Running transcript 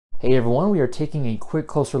Hey everyone, we are taking a quick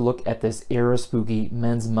closer look at this EraSpooky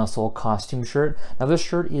men's muscle costume shirt. Now this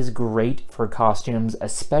shirt is great for costumes,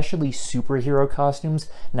 especially superhero costumes.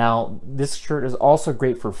 Now this shirt is also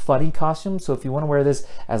great for funny costumes, so if you want to wear this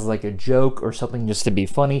as like a joke or something just to be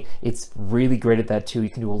funny, it's really great at that too.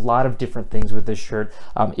 You can do a lot of different things with this shirt.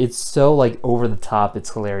 It's so like over the top,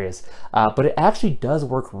 it's hilarious. But it actually does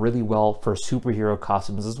work really well for superhero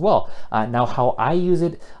costumes as well. Now how I use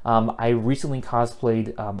it, I recently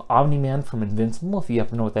cosplayed Omni-Man from Invincible, if you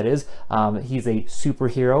happen to know what that is. He's a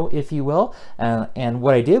superhero, if you will. And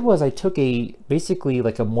what I did was I took basically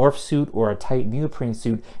like a morph suit or a tight neoprene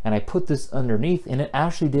suit, and I put this underneath, and it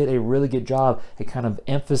actually did a really good job at kind of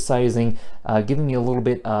emphasizing, giving me a little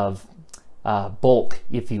bit of bulk,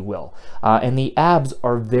 if you will. And the abs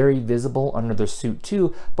are very visible under the suit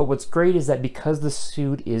too, but what's great is that because the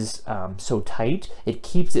suit is so tight, it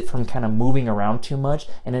keeps it from kind of moving around too much,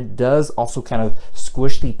 and it does also kind of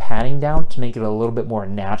squish the padding down to make it a little bit more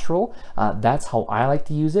natural. That's how I like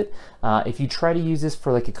to use it. If you try to use this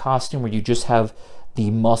for like a costume where you just have the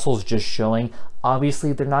muscles just showing,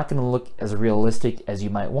 obviously they're not going to look as realistic as you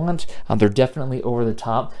might want. They're definitely over the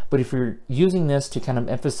top, but if you're using this to kind of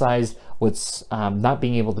emphasize what's not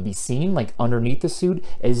being able to be seen, like underneath the suit,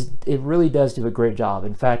 it really does do a great job.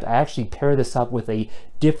 In fact, I actually pair this up with a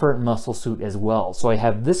different muscle suit as well. So I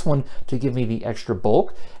have this one to give me the extra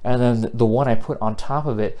bulk, and then the one I put on top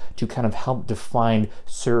of it to kind of help define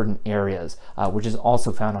certain areas, which is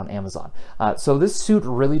also found on Amazon. So this suit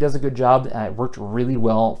really does a good job. It worked really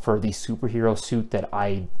well for the superhero suit that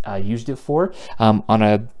I used it for. On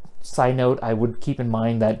a side note, I would keep in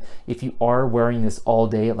mind that if you are wearing this all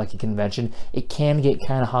day at like a convention, it can get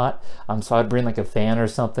kind of hot. So I'd bring like a fan or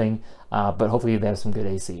something, but hopefully they have some good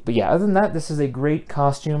AC. But yeah, other than that, this is a great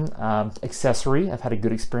costume accessory. I've had a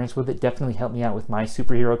good experience with it. Definitely helped me out with my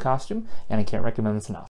superhero costume, and I can't recommend this enough.